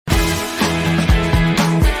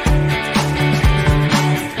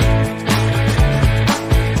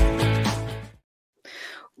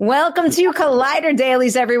Welcome to Collider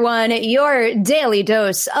Dailies, everyone. Your daily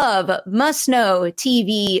dose of must-know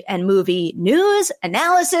TV and movie news,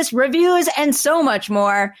 analysis, reviews, and so much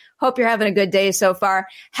more. Hope you're having a good day so far.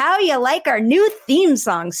 How you like our new theme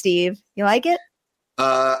song, Steve? You like it?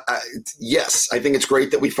 Yes, I think it's great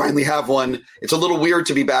that we finally have one. It's a little weird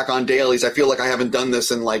to be back on dailies. I feel like I haven't done this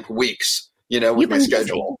in like weeks, with my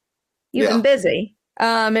schedule. You've been busy.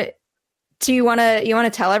 Do you want to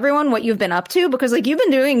tell everyone what you've been up to? Because you've been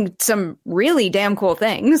doing some really damn cool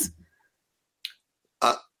things.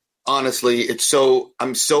 Honestly,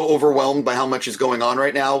 I'm so overwhelmed by how much is going on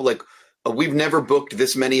right now. We've never booked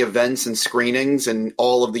this many events and screenings in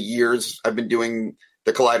all of the years I've been doing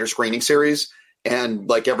the Collider screening series.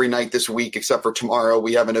 And every night this week, except for tomorrow,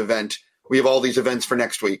 we have an event. We have all these events for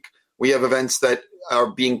next week. We have events that are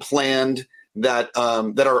being planned that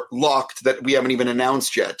are locked that we haven't even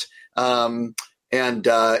announced yet. And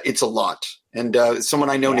it's a lot. And someone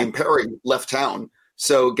I know named Perry left town.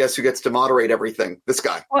 So guess who gets to moderate everything? This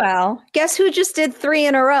guy. Well, guess who just did 3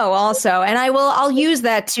 in a row also. And I'll use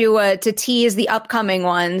that to tease the upcoming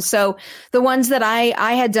ones. So the ones that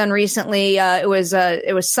I had done recently, it was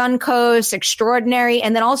Suncoast, Extraordinary,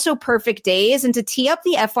 and then also Perfect Days. And to tee up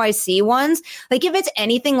the FYC ones, if it's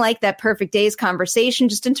anything like that Perfect Days conversation,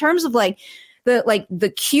 just in terms of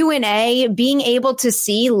the Q&A, being able to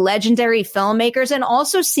see legendary filmmakers and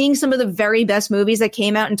also seeing some of the very best movies that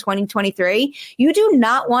came out in 2023. You do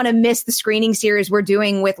not want to miss the screening series we're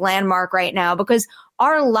doing with Landmark right now, because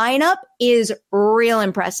our lineup is real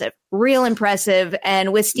impressive.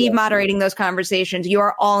 And with Steve moderating those conversations, you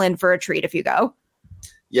are all in for a treat if you go.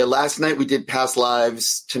 Yeah, last night we did Past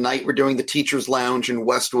Lives. Tonight we're doing the Teacher's Lounge in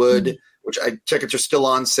Westwood, which tickets are still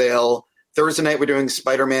on sale. Thursday night, we're doing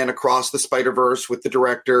Spider-Man Across the Spider-Verse with the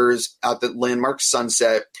directors at the Landmark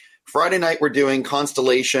Sunset. Friday night, we're doing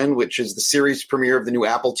Constellation, which is the series premiere of the new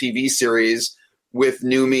Apple TV series with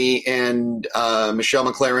Numi and Michelle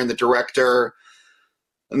McLaren, the director.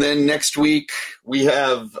 And then next week, we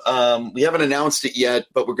haven't announced it yet,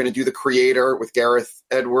 but we're going to do The Creator with Gareth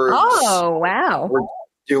Edwards. Oh, wow. We're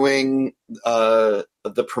doing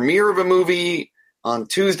the premiere of a movie on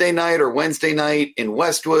Tuesday night or Wednesday night in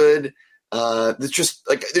Westwood.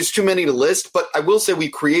 There's too many to list, but I will say we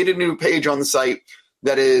created a new page on the site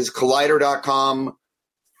that is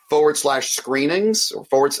collider.com/screenings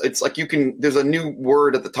there's a new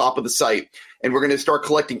word at the top of the site, and we're going to start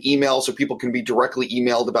collecting emails so people can be directly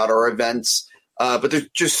emailed about our events. But there's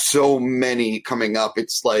just so many coming up.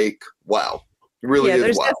 It's wow. It really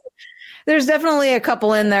is wow. There's definitely a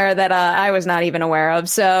couple in there that I was not even aware of.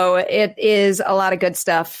 So it is a lot of good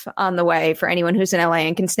stuff on the way for anyone who's in LA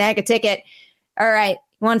and can snag a ticket. All right.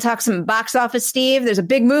 You want to talk some box office, Steve? There's a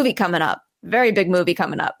big movie coming up. Very big movie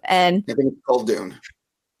coming up. And I think it's called Dune.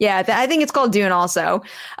 Yeah, I think it's called Dune also.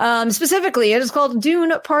 Specifically, it is called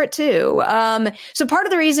Dune Part 2. So part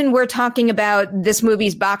of the reason we're talking about this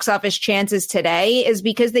movie's box office chances today is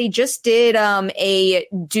because they just did a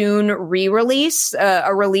Dune re-release,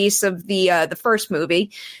 a release of the first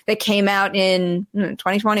movie that came out in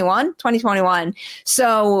 2021.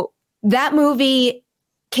 So that movie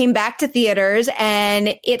came back to theaters,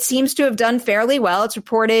 and it seems to have done fairly well. It's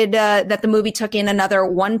reported that the movie took in another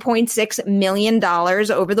 $1.6 million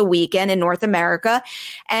over the weekend in North America.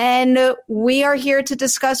 And we are here to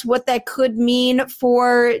discuss what that could mean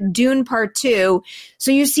for Dune Part 2.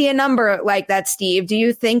 So you see a number like that, Steve. Do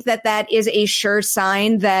you think that that is a sure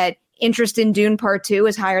sign that interest in Dune Part 2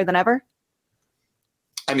 is higher than ever?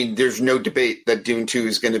 I mean, there's no debate that Dune 2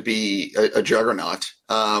 is going to be a juggernaut.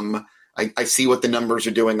 I see what the numbers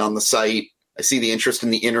are doing on the site. I see the interest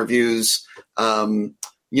in the interviews.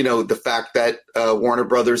 The fact that Warner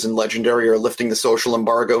Brothers and Legendary are lifting the social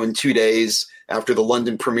embargo in 2 days after the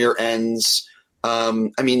London premiere ends.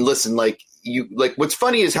 Listen, what's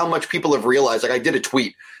funny is how much people have realized. I did a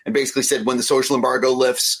tweet and basically said when the social embargo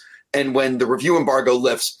lifts and when the review embargo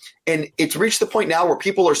lifts, and it's reached the point now where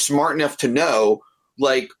people are smart enough to know,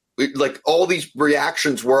 all these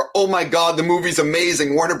reactions were, oh my God, the movie's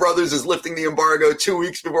amazing. Warner Brothers is lifting the embargo 2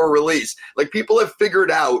 weeks before release. People have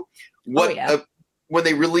figured out what, when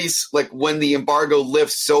they release, when the embargo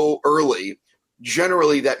lifts so early,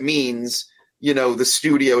 generally that means, the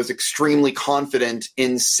studio is extremely confident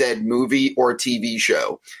in said movie or TV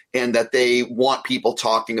show and that they want people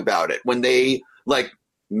talking about it. When they,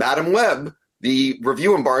 Madam Web, the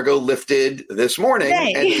review embargo lifted this morning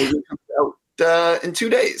and the movie comes out in 2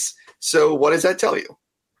 days. So what does that tell you?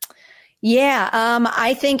 Yeah,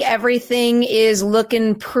 I think everything is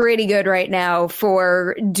looking pretty good right now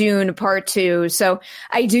for Dune Part 2. So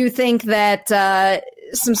I do think that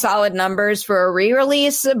some solid numbers for a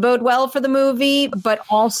re-release bode well for the movie, but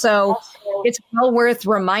also it's well worth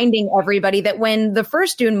reminding everybody that when the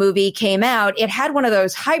first Dune movie came out, it had one of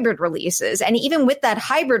those hybrid releases. And even with that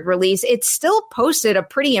hybrid release, it still posted a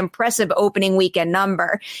pretty impressive opening weekend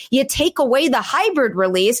number. You take away the hybrid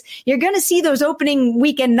release, you're going to see those opening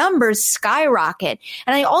weekend numbers skyrocket.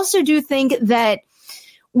 And I also do think that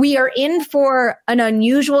we are in for an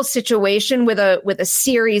unusual situation with a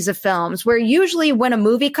series of films where usually when a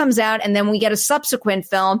movie comes out and then we get a subsequent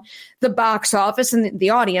film, the box office and the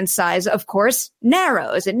audience size, of course,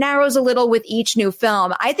 narrows. It narrows a little with each new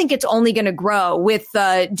film. I think it's only going to grow with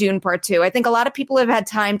Dune Part 2. I think a lot of people have had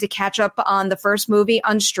time to catch up on the first movie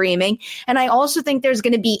on streaming. And I also think there's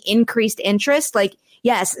going to be increased interest. Like,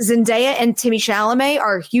 yes, Zendaya and Timothée Chalamet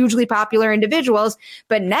are hugely popular individuals,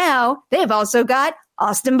 but now they've also got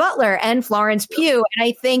Austin Butler and Florence Pugh. And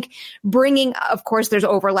I think bringing, of course, there's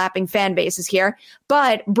overlapping fan bases here,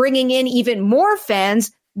 but bringing in even more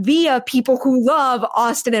fans via people who love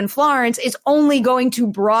Austin and Florence is only going to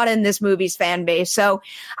broaden this movie's fan base. So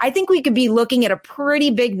I think we could be looking at a pretty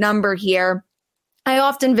big number here. I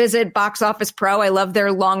often visit Box Office Pro. I love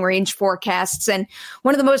their long range forecasts. And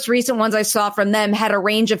one of the most recent ones I saw from them had a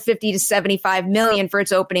range of 50 to 75 million for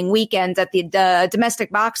its opening weekend at the domestic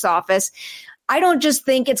box office. I don't just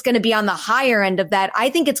think it's going to be on the higher end of that. I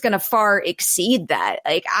think it's going to far exceed that.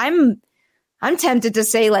 Like I'm tempted to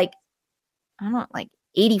say like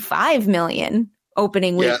 85 million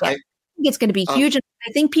opening weekend. I think it's going to be huge. And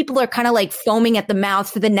I think people are kind of like foaming at the mouth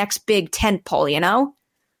for the next big tentpole, you know?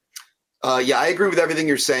 Yeah, I agree with everything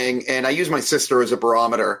you're saying. And I use my sister as a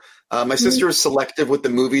barometer. My sister is selective with the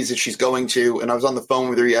movies that she's going to. And I was on the phone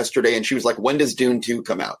with her yesterday and she was like, when does Dune 2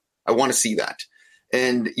 come out? I want to see that.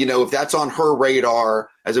 And, you know, if that's on her radar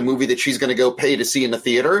as a movie that she's going to go pay to see in the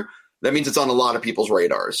theater, that means it's on a lot of people's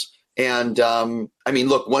radars. And, I mean,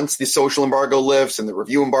 look, once the social embargo lifts and the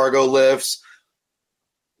review embargo lifts,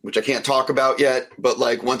 which I can't talk about yet, but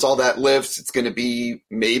like once all that lifts, it's going to be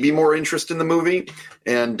maybe more interest in the movie.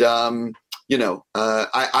 And, you know,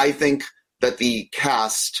 I think that the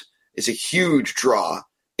cast is a huge draw.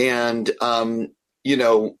 And, you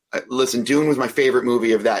know, listen, Dune was my favorite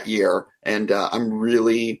movie of that year. And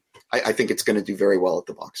I think it's going to do very well at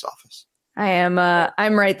the box office. I'm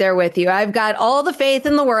right there with you. I've got all the faith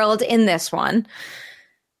in the world in this one.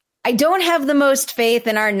 I don't have the most faith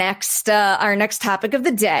in our next topic of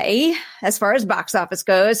the day as far as box office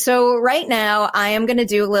goes. So right now I am going to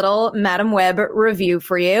do a little Madam Web review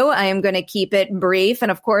for you. I am going to keep it brief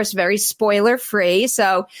and of course very spoiler free.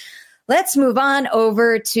 So let's move on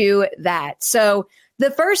over to that. So the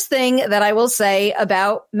first thing that I will say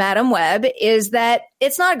about Madam Web is that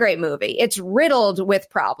it's not a great movie. It's riddled with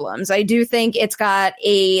problems. I do think it's got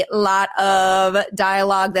a lot of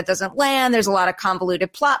dialogue that doesn't land. There's a lot of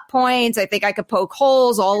convoluted plot points. I think I could poke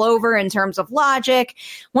holes all over in terms of logic.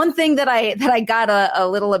 One thing that I got a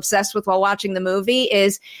little obsessed with while watching the movie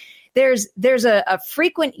is there's a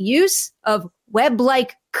frequent use of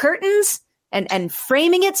web-like curtains and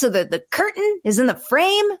framing it so that the curtain is in the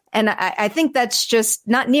frame. And I think that's just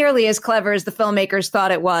not nearly as clever as the filmmakers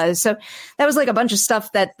thought it was. So that was like a bunch of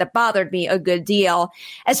stuff that bothered me a good deal.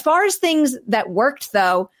 As far as things that worked,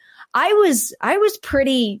 though, I was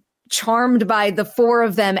pretty charmed by the four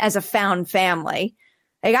of them as a found family.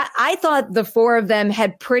 Like I thought the four of them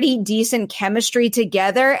had pretty decent chemistry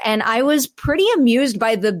together, and I was pretty amused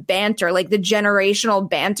by the banter, like the generational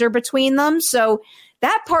banter between them. So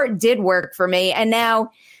that part did work for me. And now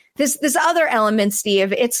this other element,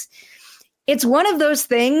 Steve, it's one of those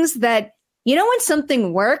things that, you know, when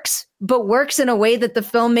something works, but works in a way that the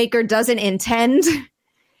filmmaker doesn't intend.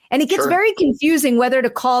 And it gets very confusing whether to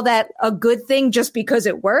call that a good thing just because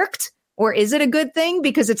it worked, or is it a good thing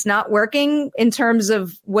because it's not working in terms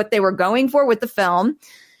of what they were going for with the film.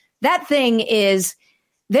 That thing is,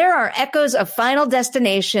 there are echoes of Final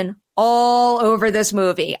Destination all over this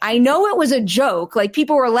movie. I know it was a joke. Like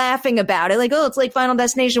people were laughing about it. Like, oh, it's like Final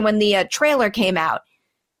Destination when the trailer came out.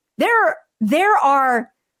 There are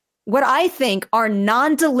what I think are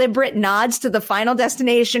non-deliberate nods to the Final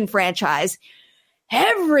Destination franchise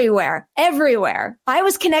everywhere. I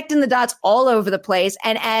was connecting the dots all over the place.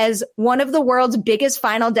 And as one of the world's biggest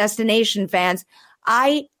Final Destination fans,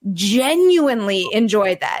 I genuinely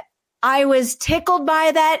enjoyed that. I was tickled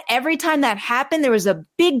by that. Every time that happened, there was a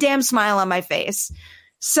big damn smile on my face.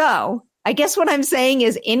 So I guess what I'm saying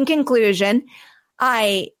is, in conclusion,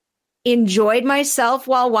 I enjoyed myself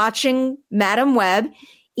while watching Madam Web,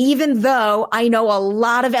 even though I know a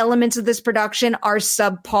lot of elements of this production are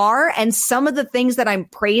subpar and some of the things that I'm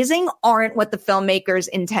praising aren't what the filmmakers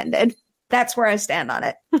intended. That's where I stand on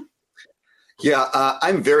it. Yeah,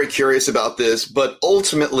 I'm very curious about this, but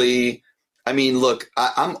ultimately, I mean, look,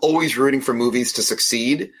 I'm always rooting for movies to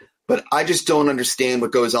succeed, but I just don't understand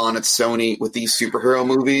what goes on at Sony with these superhero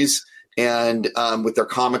movies and with their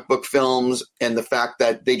comic book films, and the fact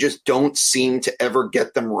that they just don't seem to ever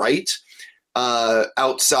get them right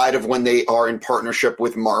outside of when they are in partnership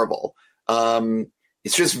with Marvel.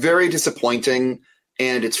 It's just very disappointing,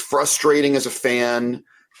 and it's frustrating as a fan,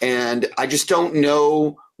 and I just don't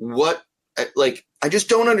know I just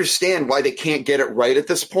don't understand why they can't get it right at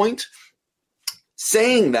this point.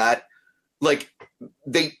 Saying that,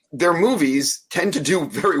 their movies tend to do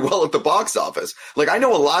very well at the box office. Like, I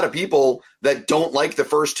know a lot of people that don't like the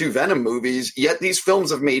first two Venom movies, yet these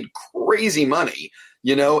films have made crazy money,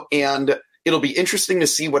 and it'll be interesting to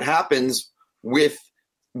see what happens with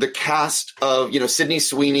the cast of, Sydney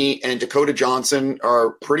Sweeney and Dakota Johnson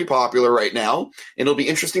are pretty popular right now. And it'll be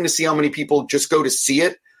interesting to see how many people just go to see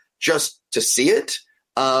it just to see it.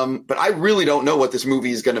 But I really don't know what this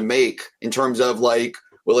movie is going to make in terms of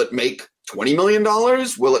will it make $20 million?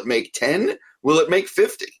 Will it make 10? Will it make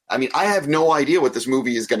 50? I mean, I have no idea what this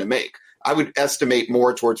movie is going to make. I would estimate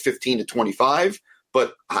more towards 15 to 25,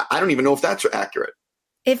 but I don't even know if that's accurate.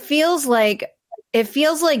 It feels like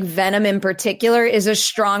Venom in particular is a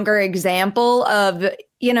stronger example of,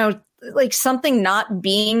 something not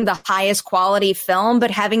being the highest quality film,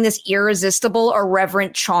 but having this irresistible,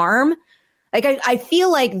 irreverent charm. I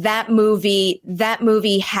feel like that movie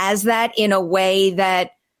has that in a way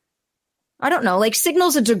that, I don't know,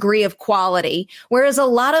 signals a degree of quality. Whereas a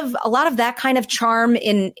lot of that kind of charm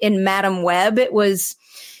in Madam Web, it was,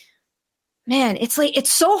 man,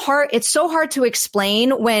 it's so hard to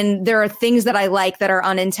explain when there are things that I like that are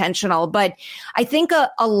unintentional. But I think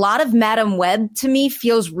a lot of Madam Web to me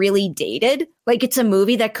feels really dated. Like it's a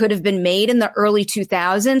movie that could have been made in the early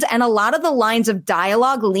 2000s. And a lot of the lines of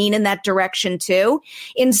dialogue lean in that direction too.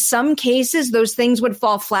 In some cases, those things would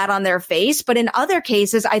fall flat on their face. But in other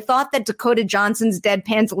cases, I thought that Dakota Johnson's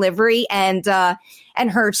deadpan delivery and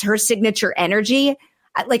her signature energy,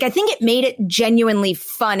 I think it made it genuinely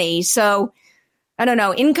funny. So I don't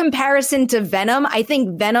know. In comparison to Venom, I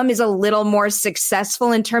think Venom is a little more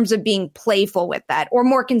successful in terms of being playful with that, or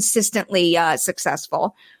more consistently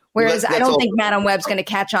successul. Whereas I don't think Madam Web's going to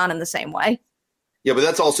catch on in the same way. Yeah, but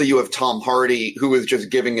that's also, you have Tom Hardy, who is just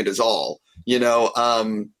giving it his all.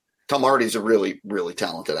 Tom Hardy's a really, really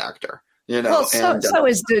talented actor. Well, so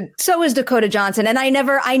is Dakota Johnson, and I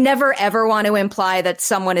never ever want to imply that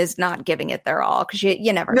someone is not giving it their all, because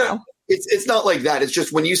you never know. It's not like that. It's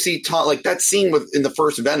just when you see Tom, like that scene in the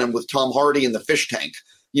first Venom with Tom Hardy in the fish tank,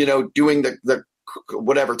 doing the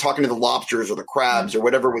whatever, talking to the lobsters or the crabs or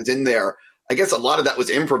whatever was in there. I guess a lot of that was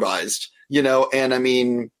improvised, and I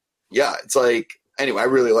mean, yeah, it's anyway, I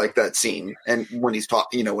really like that scene. And when he's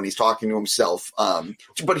talking to himself,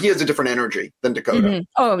 but he has a different energy than Dakota. Mm-hmm.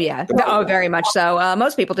 Oh yeah. Oh, very much so.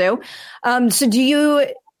 Most people do. So do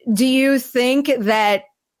you think that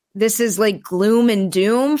this is gloom and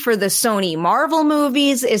doom for the Sony Marvel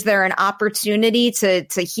movies? Is there an opportunity to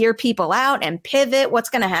hear people out and pivot? What's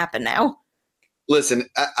going to happen now? Listen,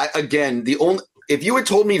 again, if you had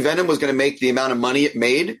told me Venom was going to make the amount of money it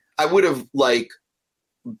made, I would have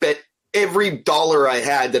bet every dollar I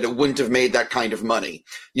had that it wouldn't have made that kind of money.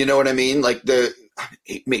 You know what I mean?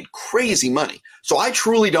 It made crazy money. So I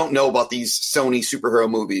truly don't know about these Sony superhero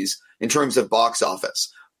movies in terms of box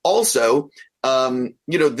office. Also,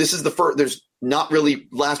 this is the first, there's not really,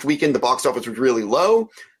 last weekend, the box office was really low.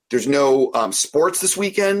 There's no sports this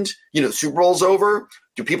weekend. Super Bowl's over.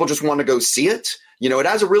 Do people just want to go see it? It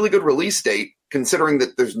has a really good release date, considering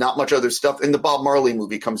that there's not much other stuff. And the Bob Marley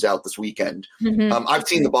movie comes out this weekend. Mm-hmm. I've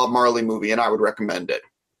seen the Bob Marley movie and I would recommend it.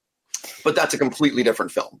 But that's a completely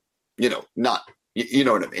different film. You know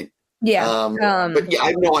what I mean? Yeah. But yeah, I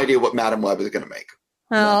have no idea what Madam Web is going to make.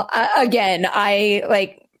 Well, again,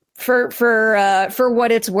 I for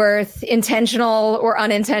what it's worth, intentional or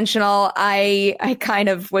unintentional, I kind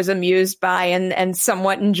of was amused by and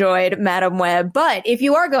somewhat enjoyed Madam Web. But if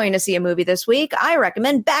you are going to see a movie this week, I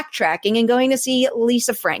recommend backtracking and going to see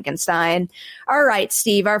Lisa Frankenstein. All right,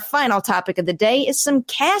 Steve, our final topic of the day is some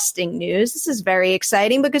casting news. This is very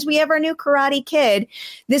exciting because we have our new Karate Kid.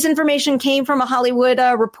 This information came from a Hollywood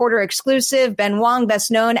Reporter exclusive. Ben Wong,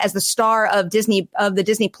 best known as the star of the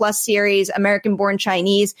Disney Plus series American Born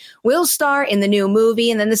Chinese, will star in the new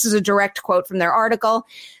movie. And then this is a direct quote from their article.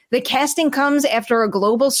 The casting comes after a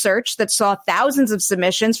global search that saw thousands of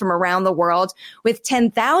submissions from around the world, with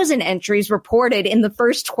 10,000 entries reported in the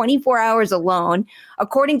first 24 hours alone.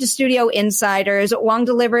 According to studio insiders, Wong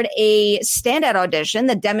delivered a standout audition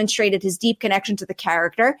that demonstrated his deep connection to the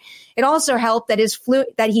character. It also helped that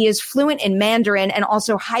he is fluent in Mandarin and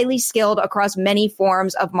also highly skilled across many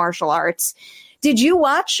forms of martial arts. Did you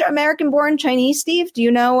watch American-Born Chinese, Steve? Do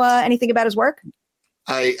you know anything about his work?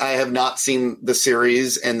 I have not seen the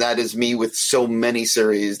series, and that is me with so many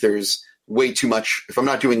series. There's way too much. If I'm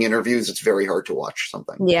not doing interviews, it's very hard to watch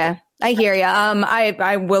something. Yeah, I hear you.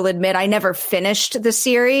 I will admit I never finished the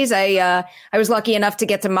series. I was lucky enough to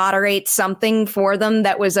get to moderate something for them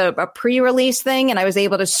that was a pre-release thing, and I was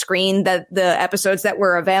able to screen the episodes that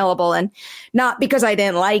were available. And not because I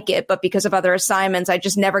didn't like it, but because of other assignments, I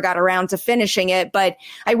just never got around to finishing it. But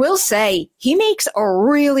I will say he makes a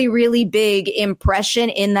really, really big impression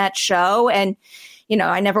in that show. And you know,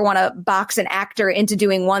 I never want to box an actor into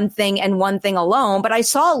doing one thing and one thing alone, but I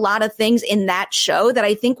saw a lot of things in that show that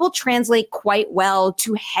I think will translate quite well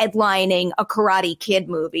to headlining a Karate Kid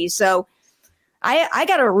movie. So I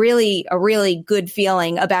got a really good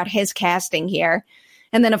feeling about his casting here.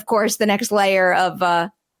 And then, of course, the next layer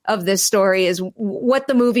of this story is what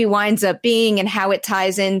the movie winds up being and how it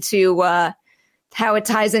ties into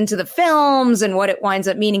the films and what it winds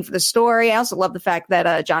up meaning for the story. I also love the fact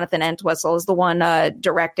that Jonathan Entwistle is the one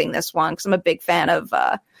directing this one, because I'm a big fan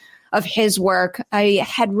of his work. I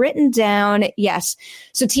had written down, yes.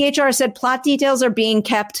 So THR said plot details are being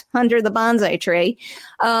kept under the bonsai tree.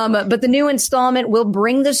 But the new installment will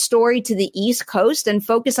bring the story to the East Coast and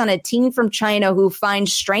focus on a teen from China who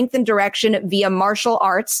finds strength and direction via martial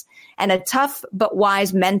arts and a tough but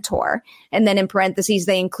wise mentor. And then in parentheses,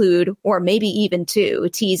 they include, or maybe even two,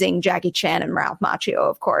 teasing Jackie Chan and Ralph Macchio,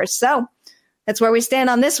 of course. So that's where we stand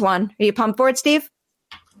on this one. Are you pumped for it, Steve?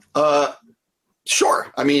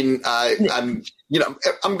 Sure. I mean, I'm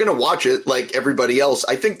going to watch it like everybody else.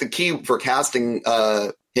 I think the key for casting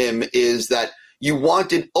him is that you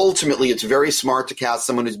wanted, ultimately, it's very smart to cast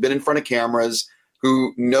someone who's been in front of cameras,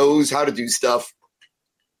 who knows how to do stuff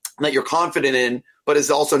that you're confident in, but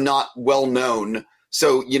is also not well known.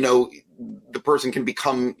 So, you know, the person can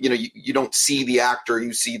become, you know, you don't see the actor,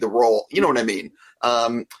 you see the role. You know what I mean?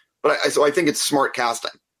 So I think it's smart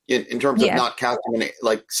casting in terms of not casting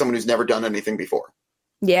like someone who's never done anything before.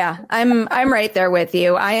 Yeah, I'm right there with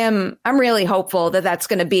you. I'm really hopeful that that's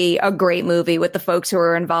going to be a great movie with the folks who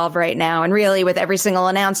are involved right now. And really, with every single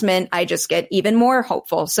announcement, I just get even more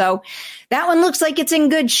hopeful. So that one looks like it's in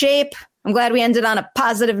good shape. I'm glad we ended on a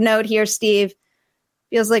positive note here, Steve.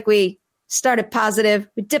 Feels like we started positive.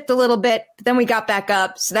 We dipped a little bit, but then we got back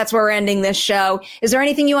up. So that's where we're ending this show. Is there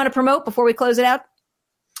anything you want to promote before we close it out?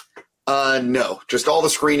 No, just all the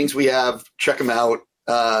screenings we have. Check them out.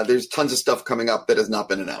 There's tons of stuff coming up that has not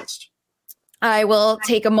been announced. I will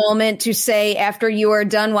take a moment to say, after you are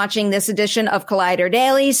done watching this edition of Collider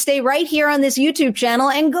Daily, stay right here on this YouTube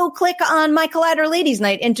channel and go click on my Collider Ladies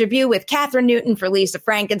Night interview with Catherine Newton for Lisa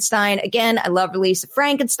Frankenstein. Again, I love Lisa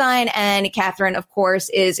Frankenstein, and Catherine, of course,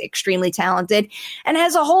 is extremely talented and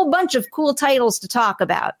has a whole bunch of cool titles to talk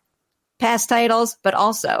about. Past titles, but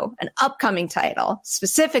also an upcoming title,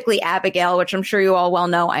 specifically Abigail, which I'm sure you all well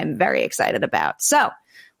know I'm very excited about. So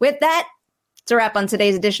with that, it's a wrap on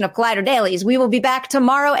today's edition of Collider Dailies. We will be back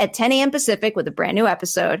tomorrow at 10 a.m. Pacific with a brand new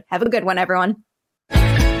episode. Have a good one, everyone.